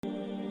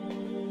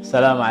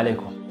Assalamu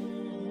alaikum.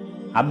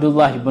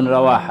 Abdullah ibn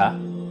Rawaha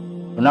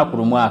lunaku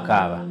lumu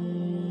akaaba.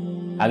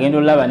 Agenda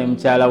olaba ne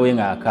mukyala we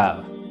nga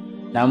akaaba.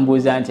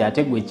 Namubuuza nti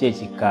ate gwe ki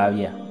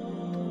ekikkaabya?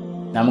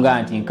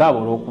 Namugamba nti nkaaba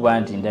olw'okuba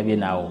nti ndabye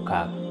naawe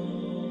okaaba.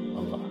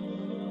 Allah.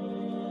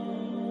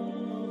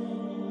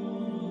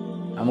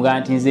 Namugamba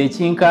nti nze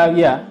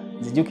ekinkaabya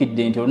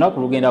nzijukidde nti olunaku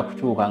lugenda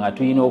kutuuka nga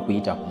tulina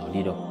okuyita ku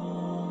muliro.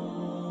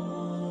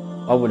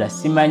 Wabula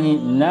simanyi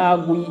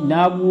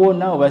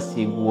naaguwona oba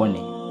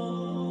siiguwone.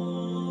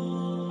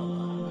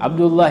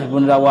 Abdullah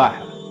ibn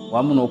Rawaha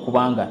wamu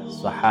n'okubanga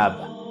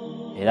sahaba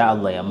era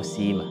Allah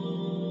yamusiima.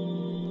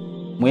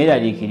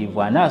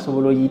 Mweraliikirivu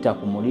anaasobola oyita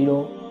ku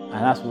muliro,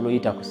 anaasobola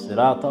oyita ku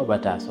sirata oba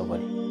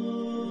taasobole.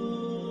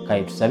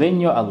 Kale tusabe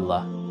nnyo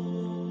Allah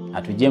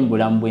atugye mu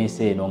bulamu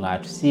bw'ensi eno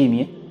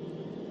ng'atusiimye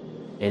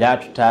era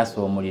atutaase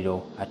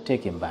omuliro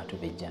atuteeke mu bantu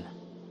b'ejjana.